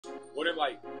What are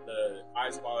like the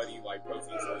highest quality like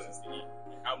protein sources to eat?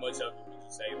 How much of it would you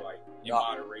say like in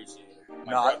moderation?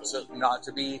 Like, not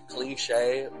to be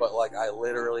cliche, but like I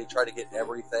literally try to get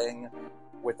everything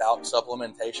without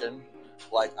supplementation.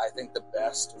 Like I think the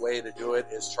best way to do it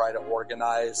is try to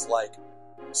organize like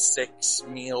 6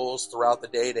 meals throughout the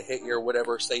day to hit your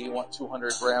whatever. Say you want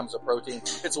 200 grams of protein.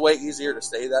 It's way easier to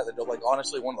say that than like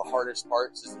honestly one of the hardest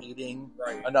parts is eating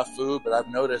enough food. But I've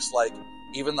noticed like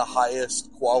even the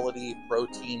highest quality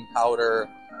protein powder,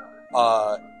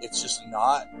 it's just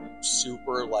not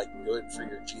super like good for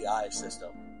your GI system.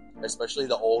 Especially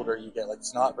the older you get, like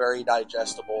it's not very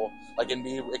digestible. Like it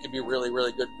can be really,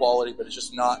 really good quality, but it's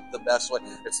just not the best way.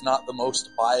 It's not the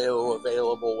most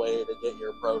bioavailable way to get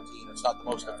your protein. It's not the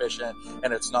most efficient,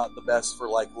 and it's not the best for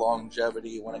like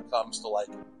longevity when it comes to like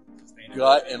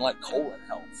gut and like colon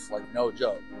health. Like no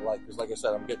joke. Like because like I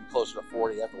said, I'm getting closer to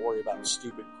 40. I have to worry about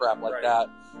stupid crap like that.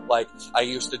 Like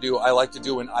I like to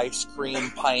do an ice cream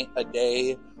pint a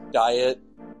day diet.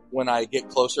 When I get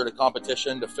closer to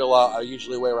competition to fill out, I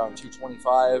usually weigh around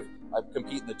 225. I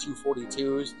compete in the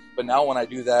 242s, but now when I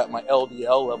do that, my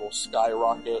LDL levels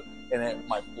skyrocket and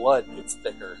my blood gets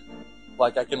thicker.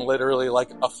 Like I can literally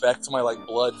like affect my like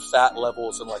blood fat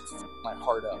levels and like my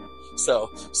heart up. So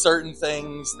certain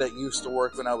things that used to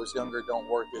work when I was younger don't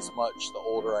work as much the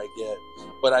older I get.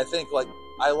 But I think like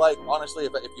I like honestly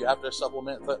if you have to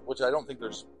supplement, which I don't think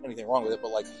there's anything wrong with it,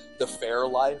 but like the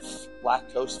Fairlife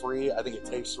lactose free, I think it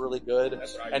tastes really good.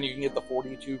 And you can get the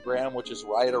 42 gram, which is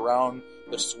right around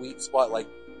the sweet spot. Like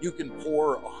you can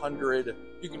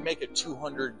you can make a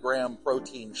 200 gram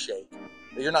protein shake.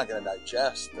 You're not going to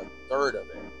digest a third of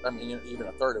it. I mean, even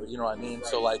a third of it, you know what I mean? Right.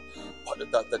 So like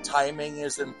the timing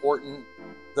is important.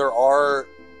 There are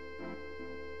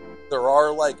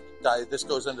like, this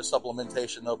goes into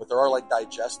supplementation though, but there are like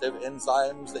digestive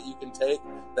enzymes that you can take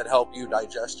that help you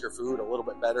digest your food a little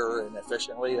bit better and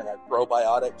efficiently. And like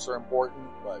probiotics are important,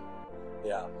 but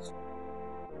yeah.